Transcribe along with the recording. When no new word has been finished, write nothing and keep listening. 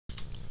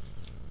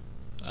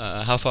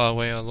How far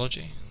away are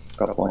Logi?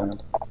 Got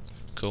land.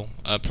 Cool.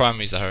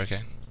 Primary's the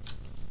Hurricane.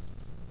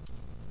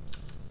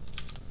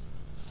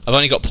 I've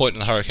only got point on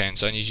the Hurricane,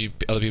 so I need you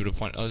other people to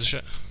point other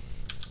shit.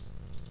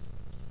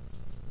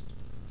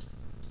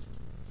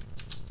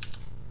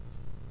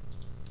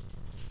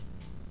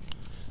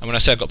 And when I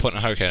say I've got point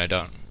on the Hurricane, I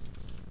don't.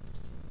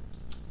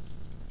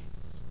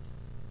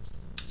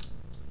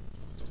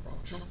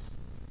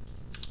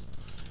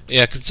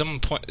 Yeah, could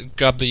someone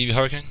grab the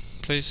Hurricane,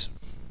 please?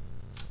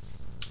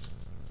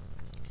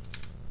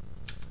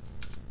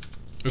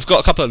 We've got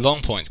a couple of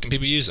long points. Can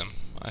people use them?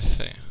 I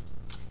think.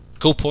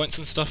 Cool points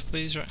and stuff,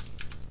 please. Right?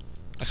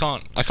 I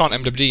can't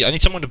MWD. I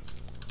need someone to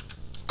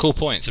call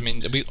points. I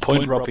mean,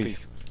 Point Robbie.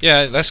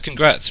 Yeah, that's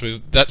congrats.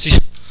 That's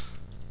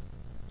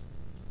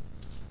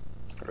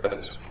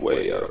That's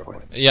way out of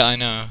point. yeah, I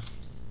know.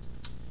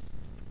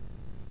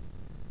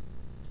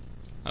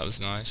 That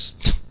was nice.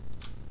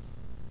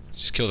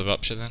 Just kill the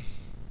Rupture then.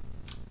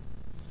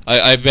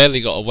 I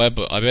barely got a web.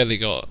 I barely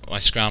got my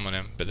scram on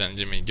him, but then it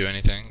didn't really do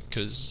anything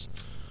because.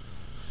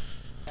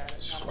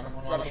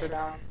 Rupture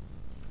down.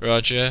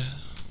 Roger.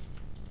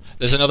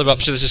 There's another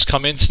Rupture that's just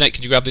come in. Snake,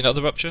 can you grab the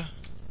other Rupture?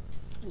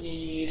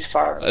 Need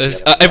fire.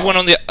 Everyone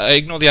on the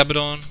ignore the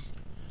Abaddon.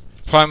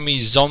 Primary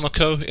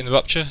Zolmako in the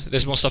Rupture.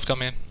 There's more stuff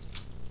coming in.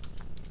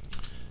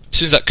 As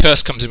soon as that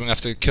curse comes in, we're gonna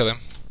have to kill him.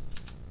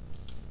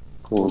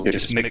 Cool.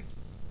 Just make.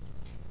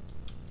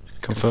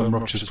 Confirm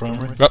Rupture's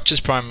primary.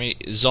 Rupture's primary.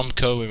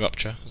 Zomko and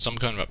Rupture.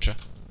 Zomko and Rupture.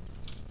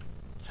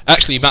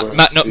 Actually,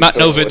 Matt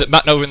Nova in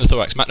the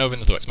thorax. Matt Nova in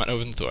the thorax. Matt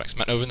Nova in the thorax.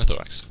 Matt Nova in the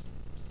thorax.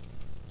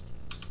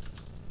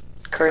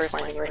 Curse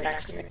landing right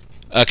next to me.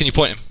 Can you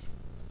point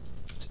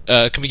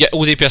him? Can we get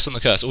all DPS on the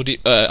curse?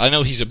 I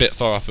know he's a bit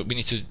far off, but we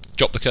need to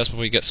drop the curse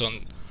before he gets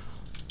on.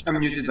 I'm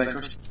muted by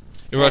curse.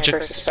 Roger.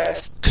 Curse is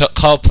fast.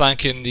 Carl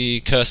Plank in the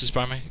curse's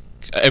primary.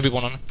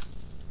 Everyone on him.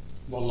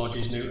 One lodge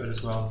is neutered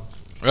as well.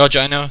 Roger,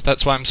 I know.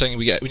 That's why I'm saying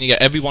we need to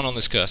get everyone on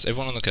this curse.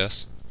 Everyone on the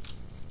curse.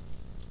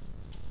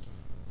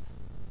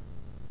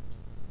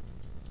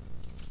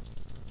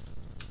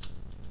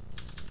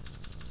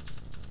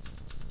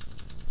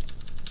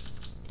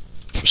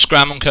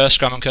 Scram on curse.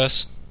 Scram on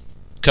curse.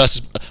 Curse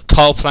is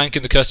Carl Plank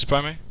in the curse's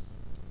primary.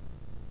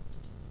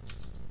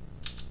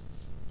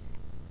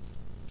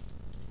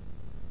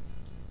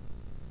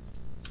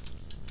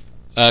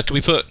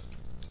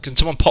 Can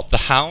someone pop the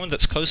Hound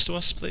that's close to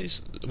us,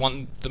 please?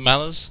 The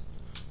Mallows.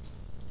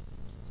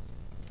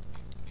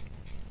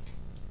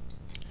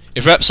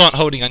 If reps aren't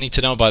holding, I need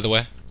to know, by the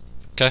way.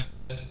 Okay?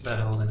 They're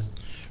holding.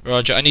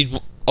 Roger, I need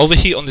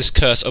overheat on this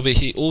curse.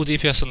 Overheat all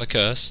DPS on the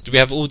curse. Do we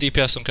have all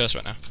DPS on curse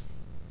right now?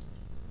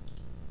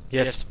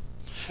 Yes.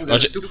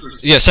 Roger.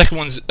 Yeah,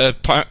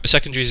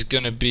 secondary is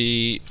gonna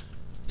be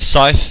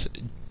Scythe,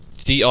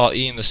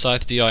 DRE in the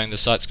Scythe, DI in the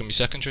Scythe's gonna be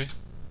secondary.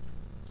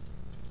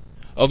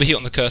 Overheat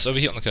on the curse,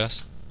 overheat on the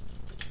curse.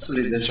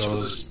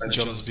 Angel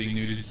is being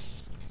neutered.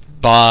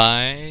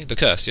 By the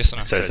curse, yes or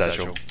no? So is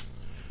Angel.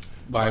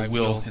 By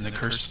Will in the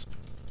curse.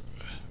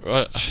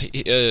 Right,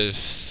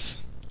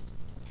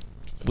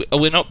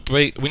 we're not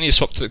we need to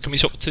swap to, can we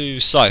swap to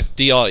Scythe,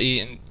 DRE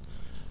and...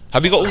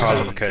 Have you got all...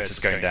 Carl in the curse is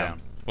going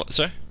down. What,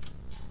 sorry?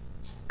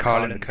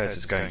 Carl in the curse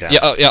is going down.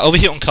 Yeah, yeah,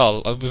 overheat on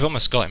Carl, we've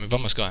almost got him, I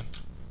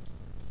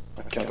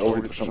can't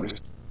overheat for some reason.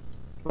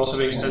 We're also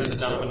being sent to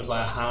dampened by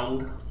a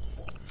Hound.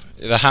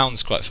 The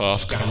Hound's quite far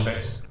off. Down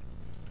based.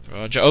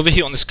 Roger,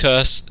 overheat on this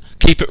curse,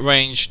 keep it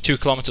range, 2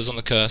 kilometers on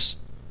the curse.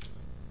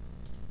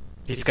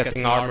 He's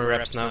getting armor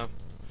reps now.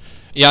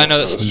 Yeah, I know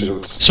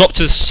that's... Swap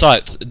to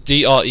Scythe,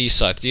 DRE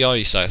Scythe,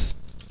 DRE Scythe.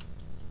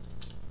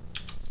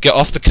 Get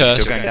off the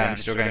curse. Still going down,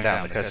 still going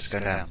down, the curse is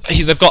going down.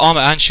 They've got armor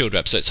and shield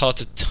reps, so it's hard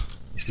to...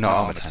 He's not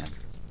armor tanked.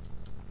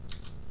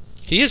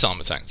 He is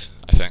armor tanked,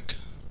 I think.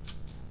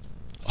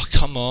 Oh,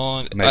 come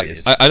on. Maybe he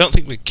is. I don't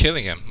think we're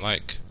killing him,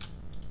 like...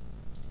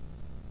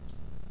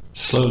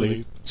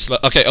 Slowly.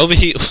 Okay,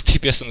 overheat all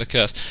DPS on the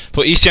curse.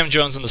 Put ECM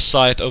Jones on the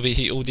Scythe,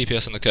 overheat all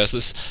DPS on the curse.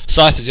 This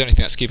Scythe is the only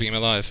thing that's keeping him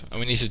alive, and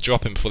we need to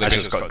drop him before they I get...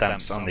 just got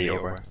damps on the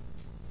Ogre.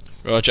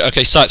 Roger,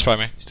 okay, Scythe's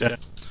primary.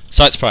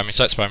 Scythe's primary,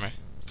 Scythe's primary.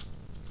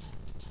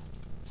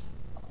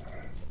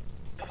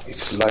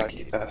 It's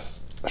laggy as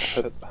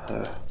shit.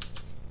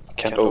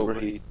 Can't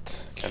overheat.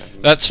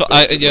 That's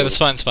yeah, that's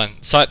fine, it's fine.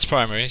 Scythe's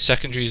primary,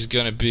 secondary is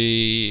gonna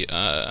be...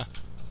 I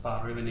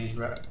really need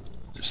rep.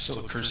 There's still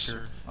a curse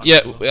here.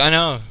 Yeah, I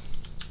know.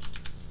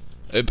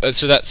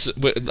 So that's...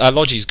 Our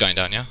Logi's going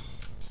down, yeah?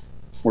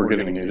 We're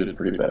getting neutered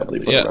pretty badly,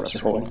 but Yeah. the reps are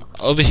holding.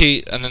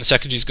 Overheat, and then the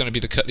secondary is going to be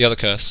the other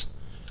curse.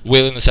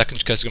 Will in the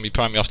second curse is going to be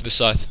primary after this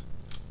Scythe.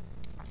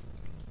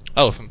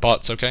 Oh, and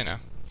Bart's okay now.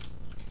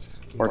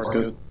 Bart's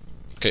good.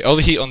 Okay,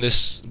 overheat on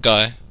this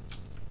guy.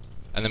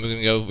 And then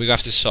we're going to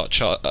have to start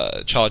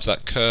charge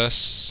that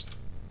curse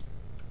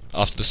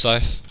after the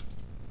Scythe.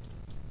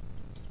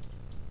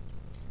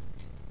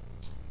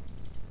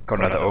 Got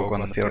another Ogre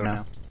on the field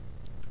now.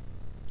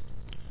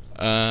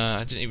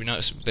 I didn't even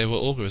notice there were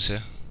augurs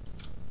here.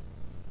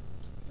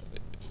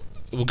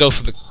 We'll go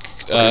for the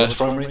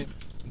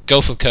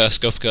go for the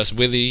curse.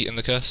 Willie in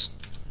the curse.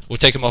 We'll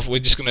take him off. We're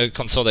just going to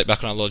consolidate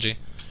back on our Logi.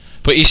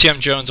 Put ECM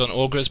drones on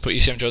augurs. Put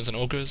ECM drones on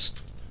augurs.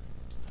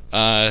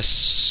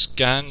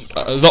 Scan.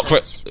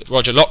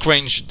 Roger. Lock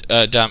range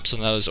damps on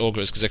those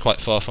augurs because they're quite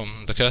far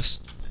from the curse.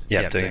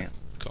 Yeah, I'm doing it.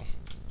 Cool.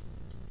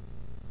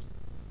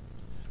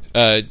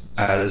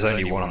 There's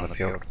only one on the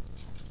field.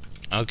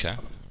 Okay.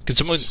 Can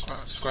someone?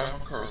 Scribe on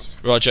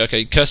curse. Roger.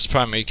 Okay. Curse is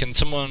primary. Can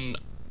someone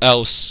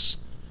else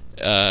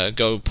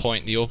go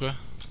point the augur?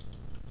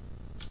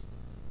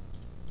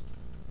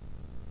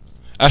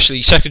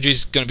 Actually, secondary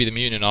is going to be the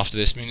Munin after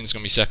this. Munin's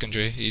going to be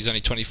secondary. He's only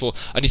 24.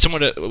 I need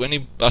someone to. We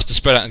need us to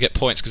spread out and get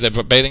points because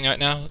they're bailing right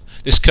now.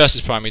 This curse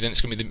is primary. Then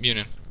it's going to be the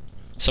Munin.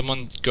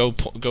 Someone go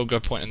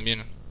point in the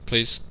Munin,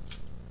 please.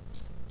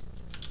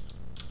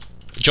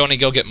 Johnny,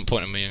 go get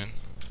point in the Munin.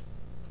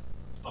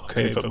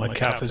 Okay, but my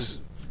cap is.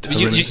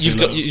 You've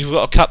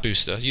got a cap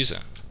booster. Use it.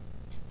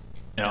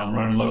 Yeah, I'm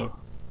running low.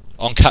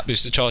 On cap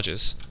booster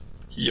charges.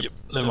 Yep.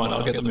 Never mind.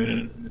 I'll get the moon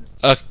in.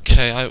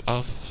 Okay,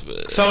 I'll.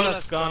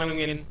 Solar's going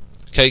in.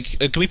 Okay,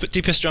 can we put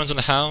DPS drones on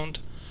the Hound?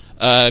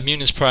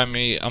 Munin's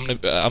primary. I'm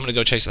gonna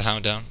go chase the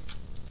Hound down.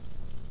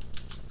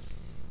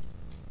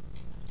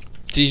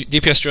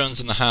 DPS drones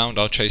on the Hound.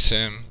 I'll chase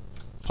him.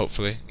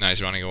 Hopefully, now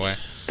he's running away.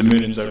 The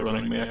moon's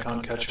outrunning me. I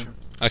can't catch him.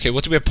 Okay,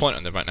 what do we have point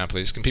on them right now,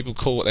 please? Can people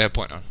call what they have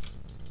point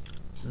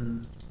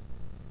on?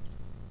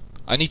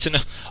 I need to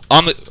know.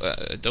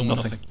 Don't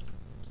Nothing.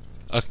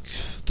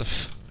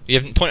 You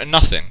haven't pointed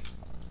nothing.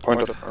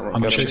 Point up.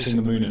 I'm chasing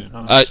the moon in.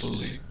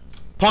 Absolutely.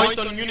 Point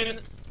on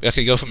Munin.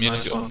 Okay, go for Munin.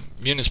 Nice one.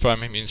 Munин's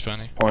primary. Munin's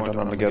primary. Point on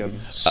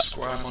Armageddon.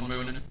 Scribe on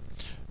Moonin.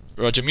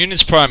 Roger.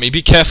 Munin's primary.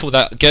 Be careful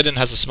that Geddon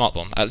has a smart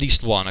bomb. At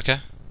least one.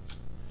 Okay.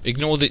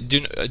 Ignore the.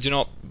 Do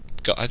not.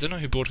 I don't know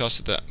who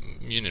broadcasted that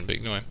Munin, but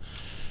ignore him.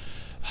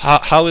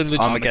 How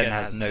Armageddon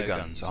has no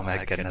guns.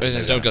 Armageddon has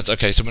There's no guns.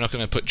 Okay, so we're not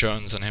going to put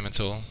drones on him at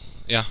all.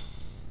 Yeah.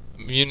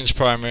 Munin's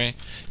primary.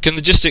 Can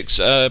logistics,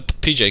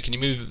 PJ, can you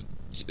move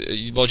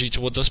Logi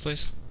towards us,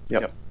 please?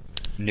 Yep.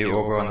 New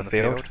augur on the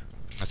field.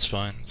 That's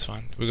fine, that's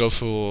fine. We go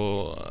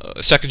for...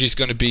 secondary's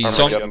going to be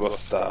Armageddon was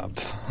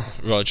stabbed.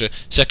 Roger.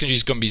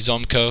 Secondary's going to be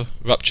Zomco,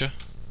 Rupture.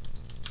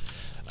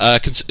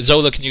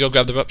 Zola, can you go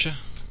grab the Rupture?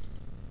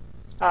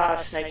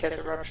 Snake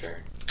has a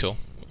rupture. Cool.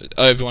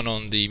 Everyone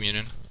on the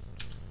Munin.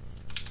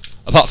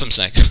 Apart from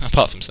Snake.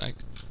 Apart from Snake.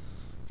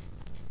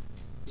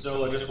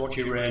 Zola, just watch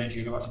your range.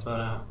 You're about to burn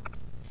out.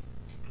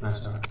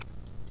 Nice time.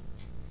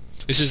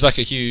 This is like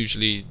a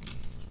hugely...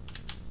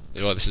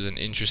 Well, this is an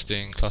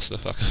interesting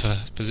clusterfuck of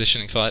a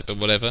positioning fight, but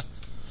whatever.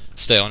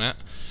 Stay on it.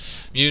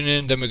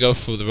 Munin, then we go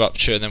for the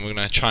Rupture, and then we're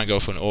going to try and go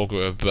for an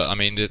Augurer, but I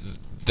mean,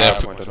 they're...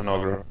 pointed an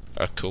augur.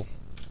 Cool.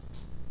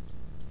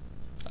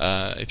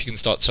 If you can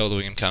start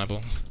soloing him,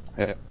 Cannibal.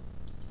 Yeah.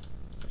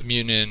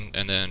 Munin,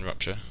 and then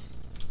Rupture.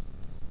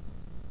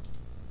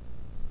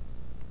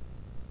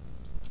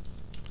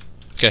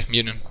 Okay,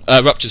 Munin.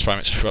 Rupture's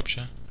primary, sorry,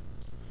 Rupture.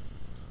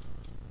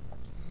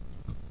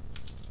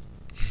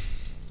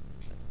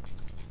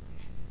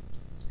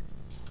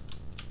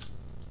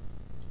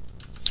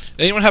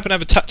 Anyone happen to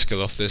have a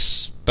tactical off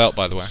this belt,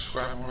 by the way?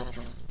 Scribe on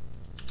Rupture.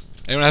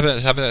 Anyone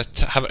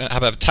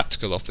have a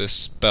tactical off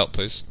this belt,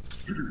 please?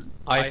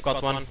 I've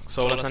got one.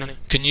 Solar sending.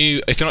 Can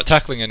you, if you're not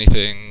tackling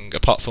anything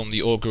apart from the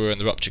Augurer and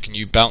the Rupture, can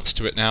you bounce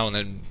to it now and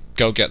then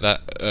go get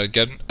that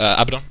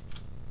Abaddon?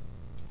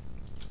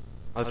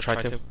 I'll try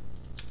to.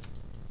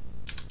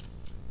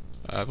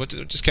 What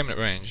just came in at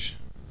range?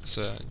 It's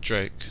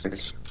Drake.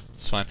 It's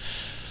fine.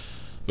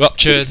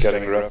 Ruptured. He's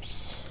getting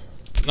reps.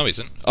 No, he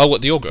isn't. Oh,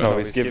 what, the Augurer? No,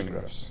 he's giving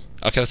reps.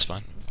 Okay, that's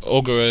fine.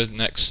 Augurer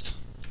next.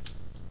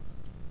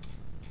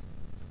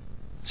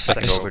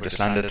 Second augur just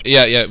landed.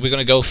 Yeah, we're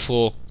gonna go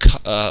for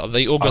are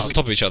the Augurs on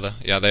top of each other?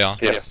 Yeah, they are.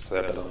 Yes.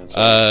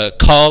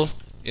 Carl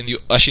in the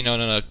actually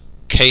no.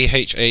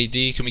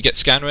 KHAD. Can we get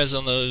scan res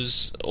on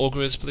those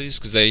Augurs, please?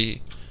 Because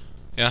they,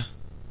 yeah.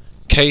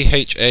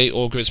 KHA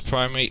Augurs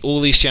primary.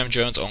 All ECM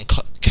drones on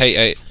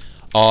KA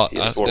are.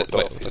 He's warped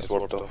off. He's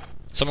warped off.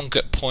 Someone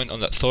get point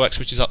on that thorax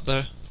which is up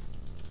there.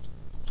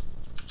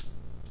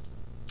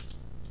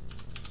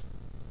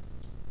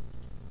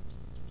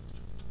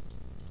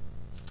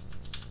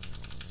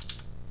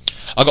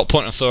 I got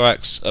point on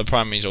thorax.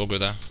 Primary's Augur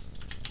there.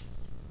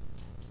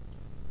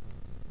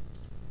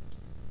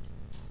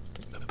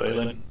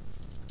 Bailing.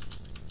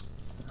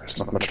 There's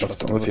not much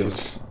left on the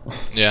fields.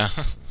 Yeah.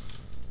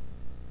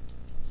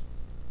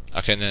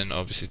 Okay, and then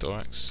obviously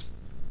thorax.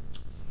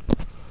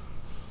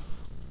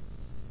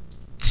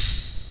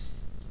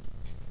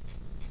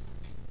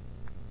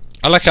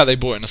 I like how they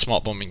brought in a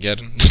smart bomb in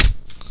Geddon.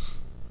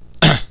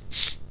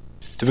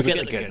 Did we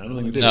get the gate? I don't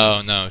think we did.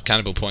 No,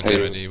 Cannibal pointed Hey,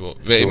 already. But,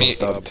 he I was mean,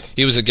 stabbed.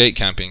 he was a gate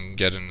camping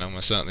Geddon,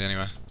 almost certainly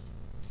anyway.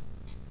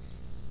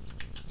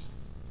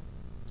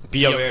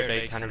 Be aware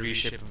they kind of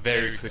reshape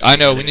very quickly. I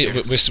know,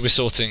 we're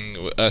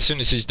sorting, as soon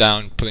as he's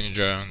down, pulling the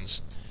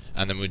drones,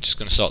 and then we're just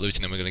going to start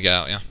looting, then we're going to get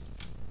out, yeah?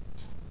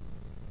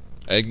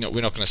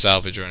 We're not going to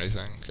salvage or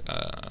anything.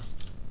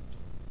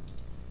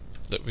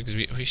 Look, because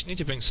we need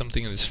to bring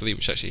something in this fleet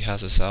which actually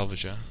has a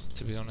salvager,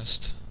 to be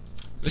honest.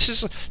 This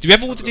is... Do we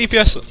have all the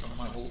DPS...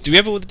 Do we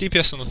have all the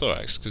DPS on the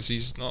thorax? Because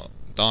he's not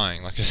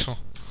dying like it's all...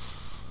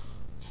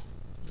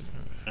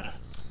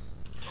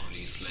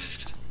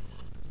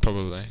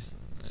 probably.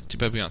 Too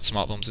bad we aren't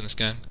smart bombs in this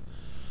gang.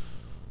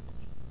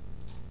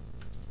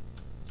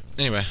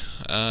 Anyway,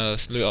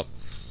 let's loot up.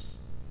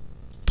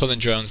 Pulling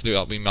drones, loot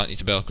up. We might need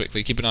to bail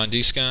quickly. Keep an eye on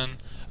D-scan.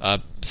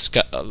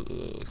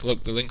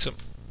 Look the links up.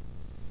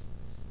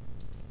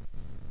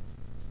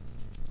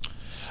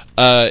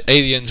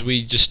 Aliens,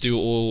 we just do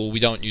all. We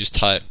don't use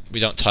type. We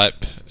don't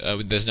type.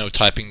 There's no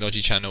typing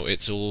dodgy channel.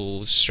 It's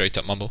all straight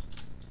up mumble.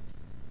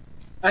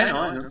 I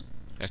know.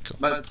 Yeah, cool.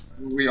 But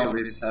we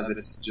always have it,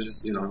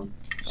 just,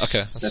 Okay,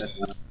 that's set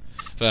it up.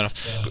 fair enough.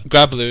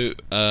 Grab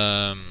loot.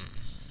 Yeah,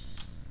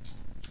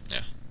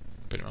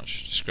 pretty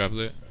much. Just grab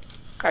loot.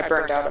 I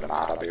burned out a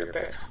mod, I'll be right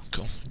back.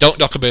 Cool. Don't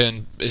dock a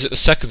bin. Is it the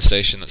second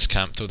station that's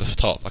camped or the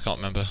top? I can't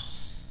remember.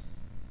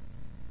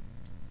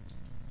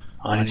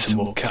 I need some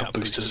more cap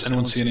boosters.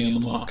 Anyone see any on the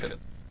market?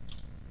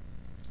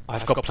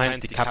 I've got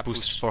plenty cap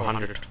boosters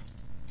 400.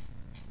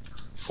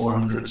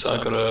 400. So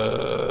I got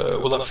a.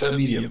 Will that fit a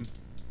medium?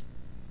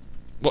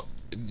 What?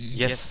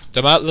 Yes.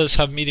 The Atlas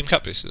have medium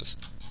cap boosters.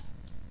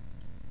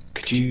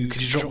 Could you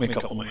drop me a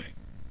couple, mate?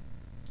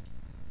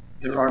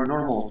 There are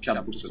normal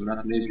cap boosters,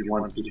 not maybe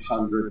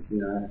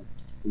 1-800s.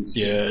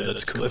 Yeah,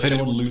 that's cool. If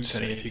anyone loots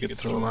any, if you could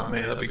throw them at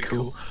me, that'd be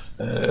cool.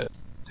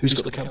 Who's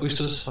got the cap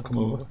boosters? I'll come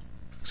over.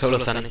 Solo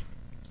Sunny.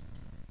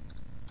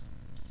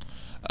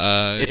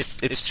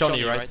 It's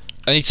Johnny, right?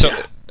 I need some.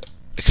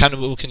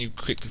 Cannibal, can you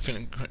quickly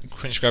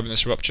finish grabbing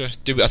this rupture?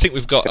 I think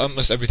we've got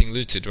almost everything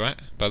looted, right?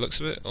 By the looks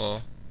of it,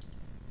 or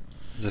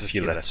There's a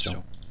few left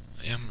still.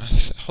 yeah,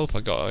 I hope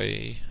I got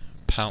a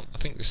pounce. I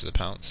think this is a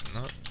pounce.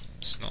 No,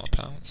 it's not a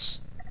pounce.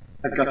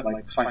 I've got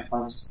like 5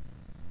 pounds.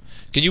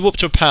 Can you up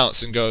to a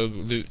pounce and go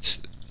loot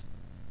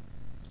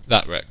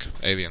that wreck,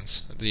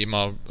 aliens, the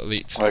Mar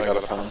Elite? I got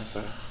a pound,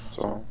 so.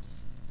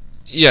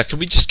 Yeah, can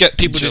we just get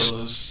people just?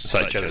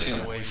 Sorry, Jello's stay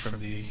fine. away from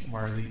the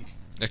Marley.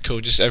 Yeah,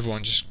 cool. Just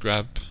everyone, just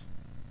grab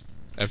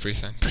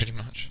everything, pretty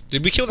much.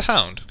 Did we kill the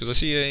Hound? Because I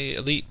see a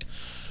Elite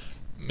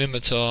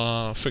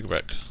Mimitar frig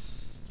wreck.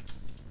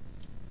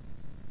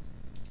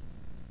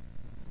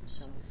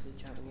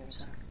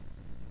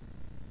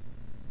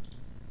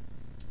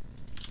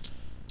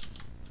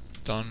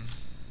 Done.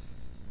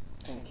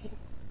 Thank you.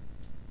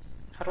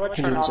 How do I Who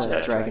turn needs off a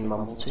that? dragon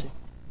mumble too?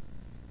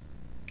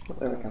 Oh,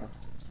 there we go.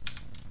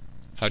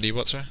 How do you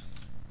what, sir?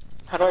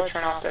 How do I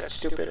turn off that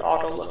stupid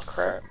auto look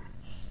crap?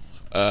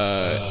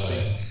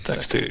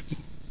 Thanks, dude.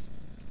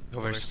 No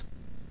worries.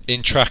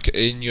 In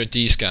your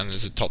D scan,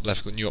 there's a top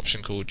left new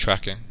option called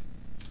tracking.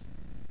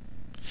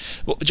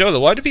 Well,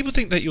 Jola, why do people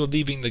think that you're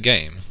leaving the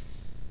game?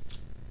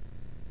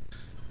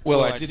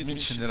 Well, I did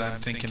mention that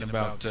I'm thinking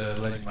about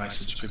letting my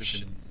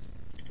subscription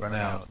run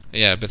out.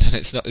 Yeah, but then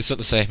it's not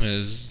the same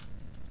as.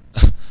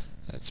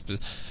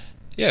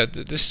 Yeah,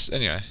 this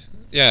anyway.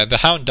 Yeah, the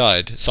Hound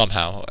died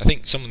somehow. I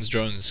think someone's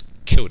drones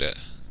killed it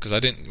because I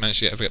didn't manage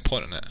to ever get a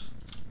point on it.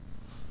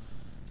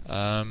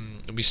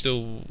 We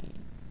still.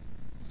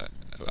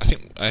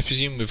 I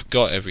presume we've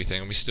got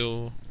everything. We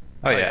still.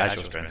 Oh yeah,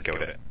 Agile's drones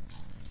killed it.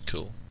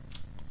 Cool.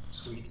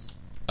 Sweet.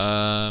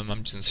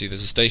 I'm just gonna see.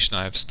 There's a station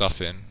I have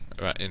stuff in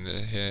right in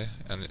here,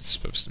 and it's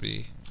supposed to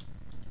be.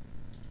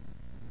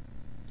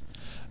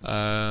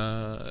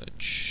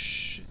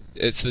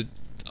 It's the.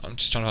 I'm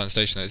just trying to find a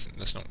station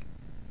that's not.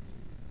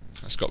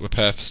 That's got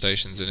repair for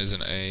stations and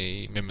isn't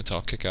a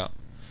Mimitar kickout.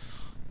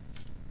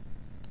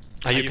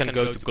 You can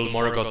go to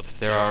Gulmorgoth.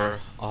 There are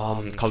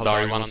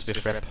Kaldari ones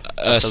with rep.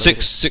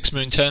 6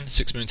 Moon 10.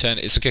 6 Moon 10.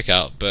 It's a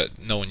kickout, but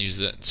no one uses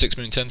it. 6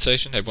 Moon 10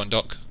 station. Everyone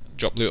dock.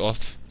 Drop loot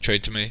off.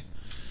 Trade to me.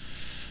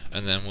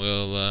 And then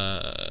we'll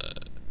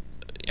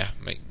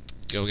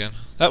go again.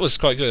 That was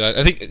quite good.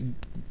 I think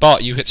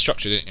Bart, you hit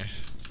structure, didn't you?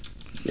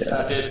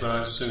 Yeah, I did, but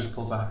I soon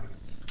pulled back.